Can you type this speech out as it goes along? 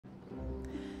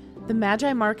The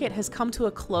Maji Market has come to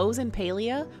a close in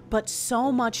Palia, but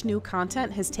so much new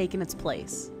content has taken its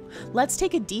place. Let's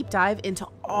take a deep dive into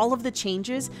all of the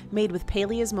changes made with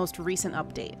Palia's most recent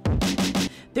update.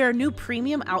 There are new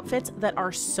premium outfits that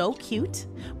are so cute.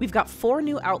 We've got 4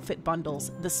 new outfit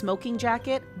bundles: the smoking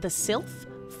jacket, the Sylph,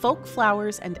 folk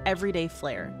flowers, and everyday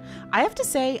flare. I have to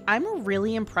say, I'm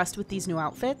really impressed with these new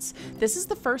outfits. This is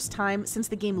the first time since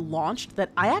the game launched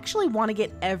that I actually want to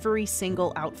get every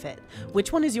single outfit.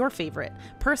 Which one is your favorite?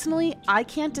 Personally, I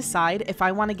can't decide if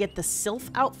I want to get the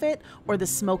Sylph outfit or the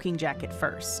smoking jacket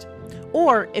first.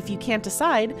 Or if you can't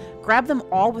decide, grab them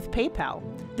all with PayPal.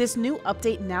 This new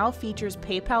update now features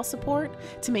PayPal support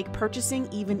to make purchasing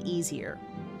even easier.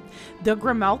 The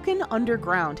Grimalkin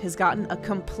Underground has gotten a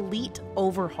complete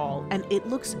overhaul and it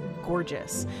looks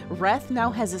gorgeous. Reth now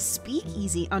has a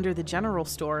speakeasy under the general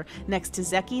store next to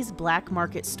Zeki's Black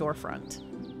Market storefront.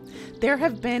 There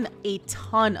have been a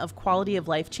ton of quality of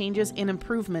life changes and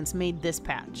improvements made this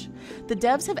patch. The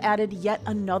devs have added yet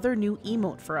another new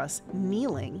emote for us,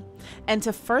 kneeling. And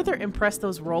to further impress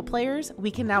those role players,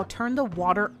 we can now turn the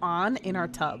water on in our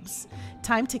tubs.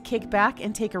 Time to kick back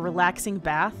and take a relaxing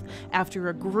bath after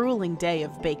a grueling day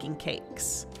of baking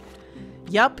cakes.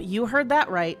 Yup, you heard that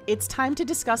right. It's time to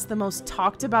discuss the most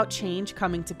talked about change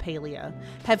coming to Palia.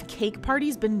 Have cake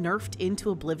parties been nerfed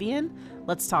into oblivion?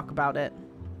 Let's talk about it.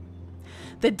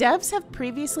 The devs have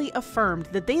previously affirmed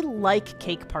that they like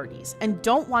cake parties and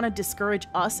don't want to discourage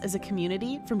us as a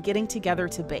community from getting together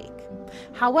to bake.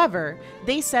 However,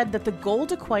 they said that the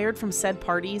gold acquired from said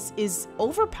parties is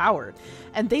overpowered,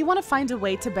 and they want to find a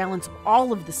way to balance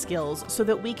all of the skills so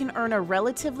that we can earn a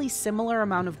relatively similar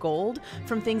amount of gold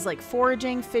from things like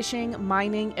foraging, fishing,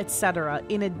 mining, etc.,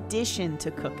 in addition to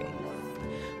cooking.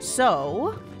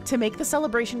 So, to make the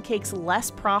celebration cakes less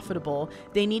profitable,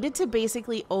 they needed to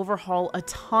basically overhaul a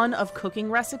ton of cooking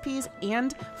recipes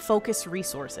and focus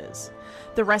resources.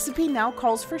 The recipe now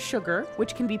calls for sugar,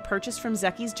 which can be purchased from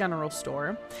Zeki's general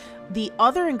store. The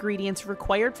other ingredients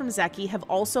required from Zeki have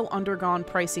also undergone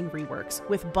pricing reworks,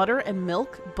 with butter and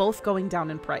milk both going down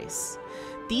in price.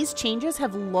 These changes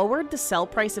have lowered the sell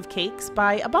price of cakes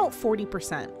by about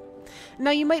 40%.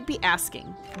 Now you might be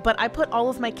asking, but I put all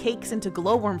of my cakes into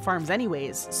glowworm farms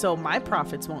anyways, so my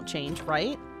profits won't change,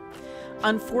 right?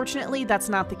 Unfortunately, that's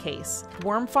not the case.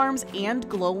 Worm farms and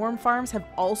glowworm farms have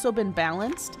also been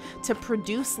balanced to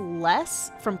produce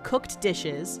less from cooked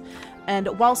dishes, and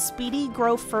while Speedy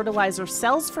Grow fertilizer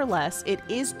sells for less, it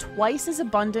is twice as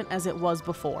abundant as it was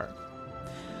before.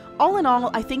 All in all,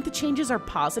 I think the changes are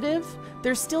positive.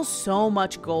 There's still so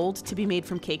much gold to be made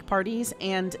from cake parties,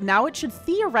 and now it should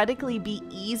theoretically be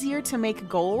easier to make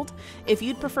gold if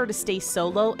you'd prefer to stay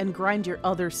solo and grind your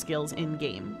other skills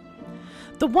in-game.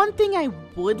 The one thing I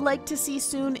would like to see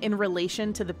soon in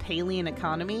relation to the Palian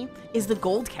economy is the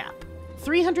gold cap.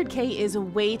 300k is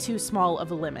way too small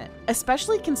of a limit,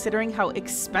 especially considering how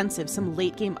expensive some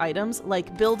late-game items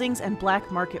like buildings and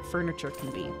black market furniture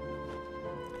can be.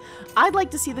 I'd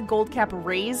like to see the gold cap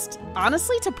raised,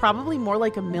 honestly, to probably more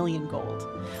like 1 million gold.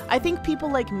 I think people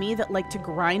like me that like to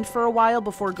grind for a while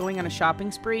before going on a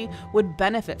shopping spree would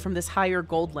benefit from this higher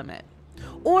gold limit.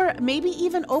 Or maybe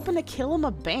even open a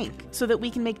Kilima bank so that we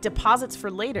can make deposits for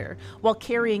later while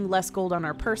carrying less gold on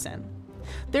our person.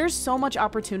 There's so much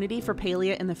opportunity for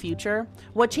Palia in the future.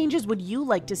 What changes would you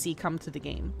like to see come to the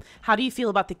game? How do you feel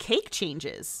about the cake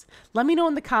changes? Let me know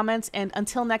in the comments, and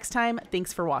until next time,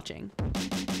 thanks for watching.